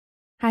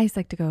Hi,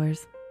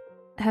 Psych2Goers.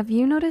 Have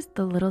you noticed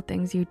the little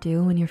things you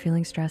do when you're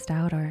feeling stressed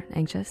out or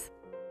anxious?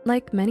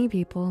 Like many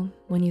people,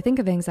 when you think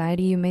of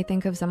anxiety, you may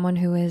think of someone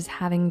who is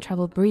having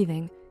trouble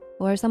breathing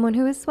or someone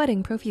who is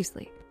sweating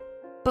profusely.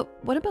 But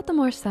what about the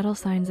more subtle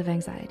signs of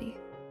anxiety?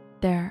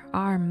 There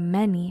are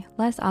many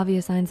less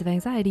obvious signs of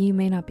anxiety you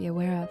may not be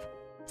aware of.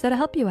 So to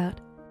help you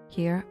out,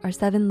 here are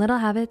 7 little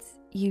habits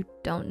you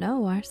don't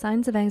know are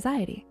signs of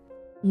anxiety.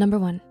 Number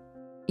 1,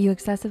 you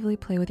excessively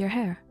play with your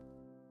hair.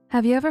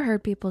 Have you ever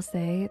heard people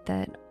say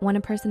that when a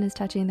person is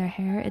touching their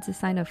hair, it's a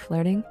sign of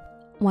flirting?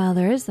 While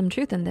there is some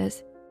truth in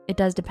this, it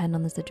does depend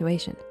on the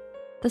situation,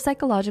 the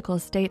psychological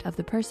state of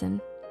the person,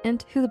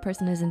 and who the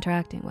person is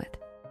interacting with.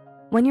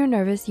 When you're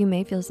nervous, you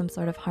may feel some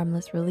sort of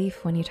harmless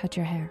relief when you touch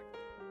your hair.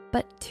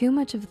 But too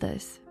much of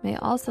this may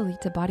also lead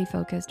to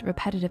body-focused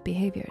repetitive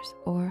behaviors,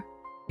 or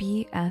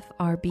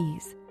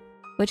BFRBs,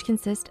 which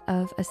consist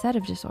of a set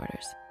of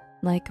disorders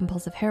like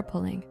compulsive hair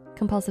pulling,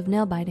 compulsive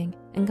nail biting,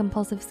 and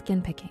compulsive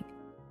skin picking.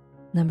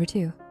 Number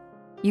 2,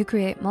 you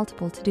create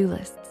multiple to-do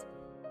lists.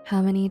 How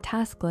many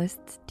task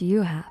lists do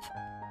you have?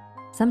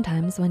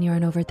 Sometimes when you're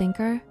an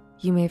overthinker,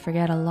 you may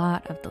forget a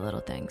lot of the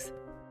little things,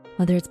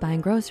 whether it's buying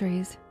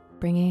groceries,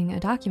 bringing a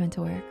document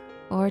to work,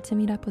 or to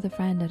meet up with a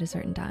friend at a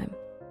certain time.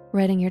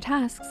 Writing your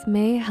tasks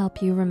may help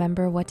you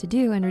remember what to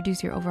do and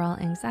reduce your overall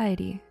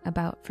anxiety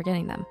about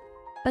forgetting them.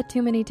 But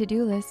too many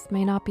to-do lists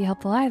may not be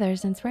helpful either,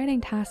 since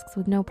writing tasks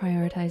with no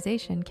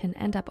prioritization can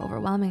end up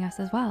overwhelming us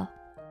as well.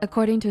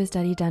 According to a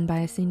study done by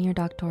a senior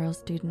doctoral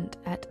student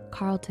at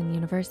Carleton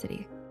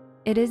University,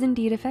 it is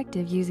indeed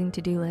effective using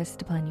to-do lists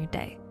to plan your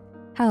day.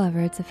 However,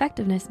 its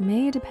effectiveness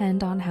may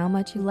depend on how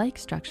much you like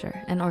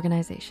structure and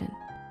organization.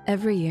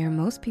 Every year,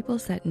 most people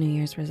set New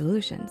Year's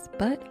resolutions,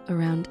 but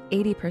around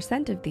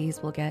 80% of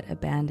these will get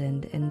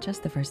abandoned in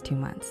just the first 2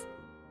 months.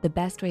 The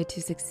best way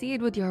to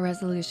succeed with your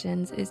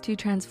resolutions is to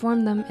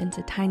transform them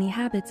into tiny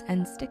habits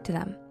and stick to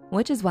them,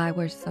 which is why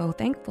we're so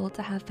thankful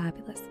to have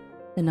Fabulous,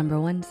 the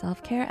 #1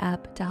 self-care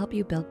app to help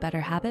you build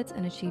better habits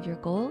and achieve your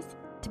goals,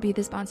 to be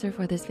the sponsor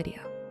for this video.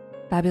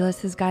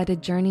 Fabulous has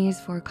guided journeys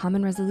for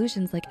common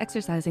resolutions like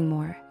exercising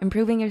more,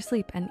 improving your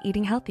sleep, and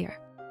eating healthier.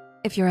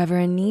 If you're ever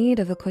in need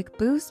of a quick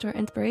boost or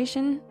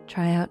inspiration,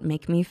 try out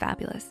Make Me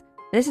Fabulous.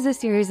 This is a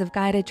series of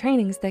guided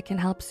trainings that can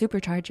help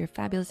supercharge your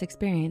fabulous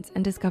experience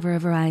and discover a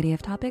variety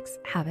of topics,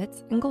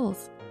 habits, and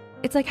goals.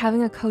 It's like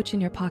having a coach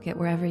in your pocket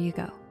wherever you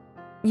go.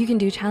 You can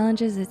do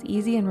challenges as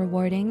easy and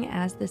rewarding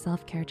as the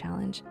self-care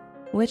challenge,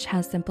 which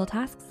has simple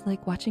tasks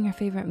like watching your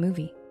favorite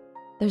movie.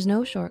 There's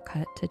no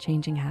shortcut to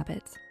changing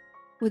habits.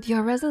 With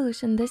your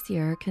resolution this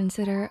year,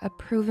 consider a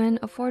proven,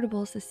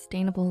 affordable,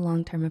 sustainable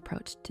long-term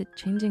approach to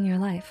changing your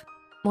life,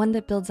 one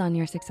that builds on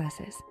your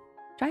successes.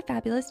 Try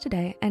Fabulous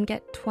today and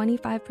get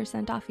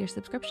 25% off your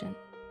subscription.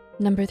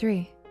 Number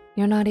 3,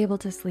 you're not able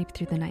to sleep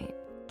through the night.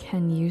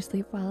 Can you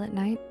sleep well at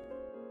night?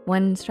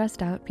 When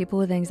stressed out, people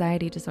with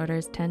anxiety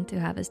disorders tend to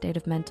have a state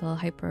of mental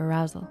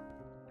hyperarousal,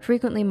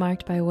 frequently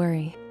marked by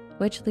worry,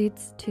 which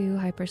leads to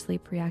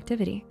hypersleep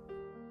reactivity.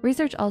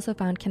 Research also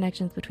found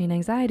connections between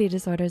anxiety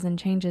disorders and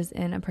changes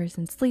in a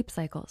person's sleep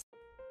cycles.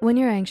 When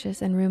you're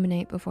anxious and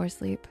ruminate before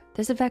sleep,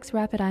 this affects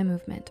rapid eye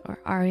movement, or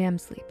REM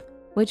sleep,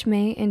 which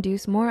may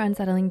induce more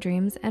unsettling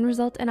dreams and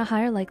result in a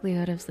higher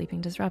likelihood of sleeping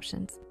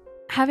disruptions.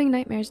 Having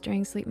nightmares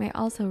during sleep may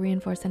also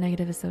reinforce a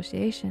negative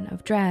association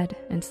of dread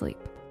and sleep.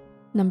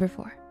 Number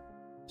 4,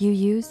 you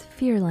use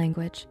fear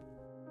language.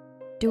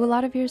 Do a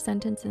lot of your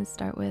sentences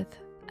start with,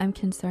 I'm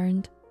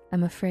concerned,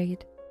 I'm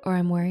afraid, or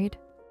I'm worried?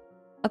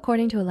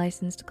 According to a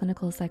licensed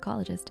clinical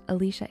psychologist,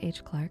 Alicia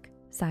H. Clark,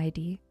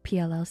 PsyD,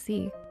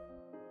 PLLC,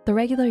 the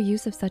regular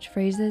use of such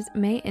phrases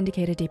may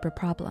indicate a deeper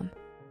problem.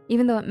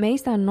 Even though it may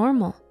sound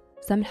normal,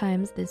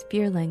 sometimes this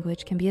fear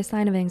language can be a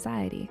sign of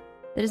anxiety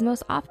that is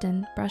most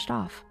often brushed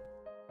off.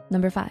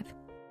 Number 5,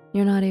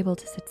 you're not able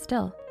to sit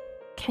still.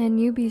 Can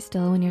you be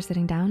still when you're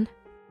sitting down?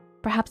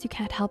 Perhaps you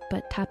can't help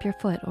but tap your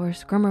foot or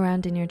squirm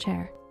around in your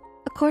chair.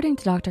 According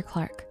to Dr.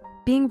 Clark,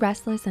 being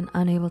restless and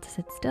unable to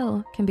sit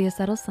still can be a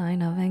subtle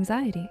sign of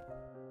anxiety.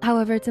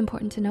 However, it's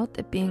important to note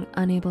that being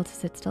unable to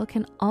sit still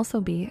can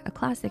also be a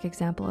classic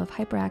example of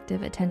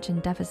hyperactive attention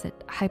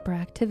deficit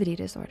hyperactivity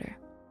disorder,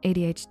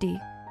 ADHD,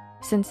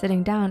 since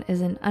sitting down is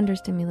an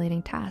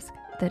understimulating task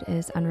that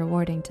is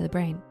unrewarding to the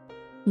brain.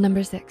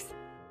 Number 6,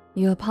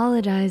 you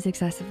apologize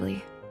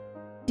excessively.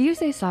 Do you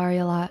say sorry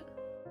a lot?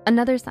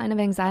 Another sign of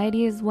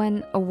anxiety is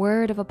when a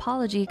word of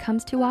apology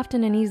comes too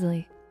often and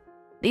easily,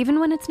 even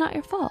when it's not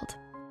your fault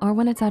or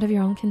when it's out of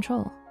your own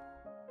control.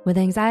 With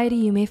anxiety,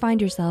 you may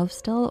find yourself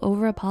still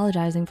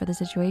over-apologizing for the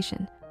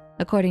situation,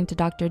 according to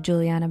Dr.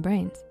 Juliana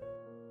Brains,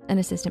 an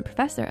assistant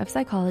professor of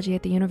psychology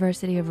at the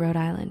University of Rhode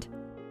Island.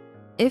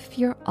 If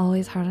you're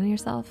always hard on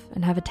yourself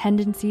and have a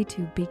tendency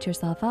to beat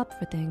yourself up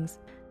for things,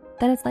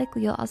 then it's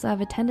likely you'll also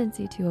have a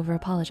tendency to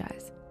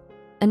over-apologize.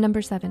 And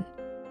number 7,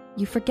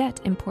 you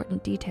forget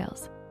important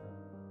details.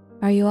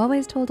 Are you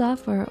always told off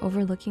for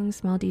overlooking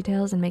small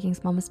details and making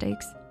small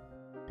mistakes?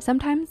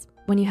 Sometimes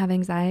when you have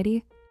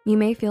anxiety, you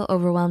may feel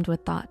overwhelmed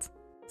with thoughts,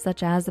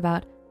 such as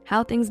about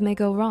how things may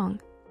go wrong.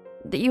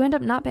 that you end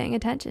up not paying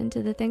attention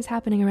to the things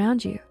happening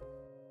around you.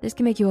 This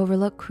can make you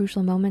overlook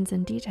crucial moments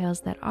and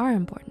details that are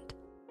important.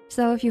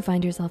 So if you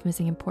find yourself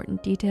missing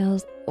important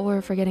details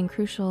or forgetting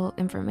crucial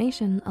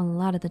information a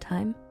lot of the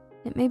time,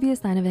 it may be a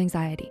sign of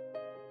anxiety.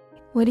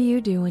 What do you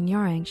do when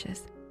you're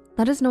anxious?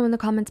 Let us know in the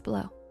comments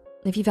below.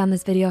 If you found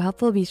this video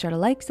helpful, be sure to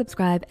like,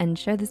 subscribe, and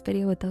share this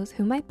video with those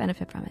who might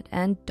benefit from it.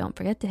 And don't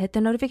forget to hit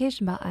the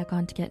notification bell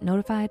icon to get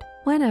notified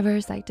whenever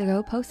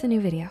Psych2Go posts a new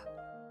video.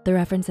 The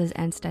references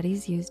and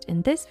studies used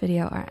in this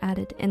video are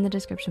added in the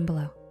description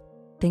below.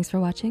 Thanks for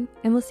watching,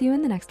 and we'll see you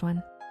in the next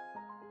one.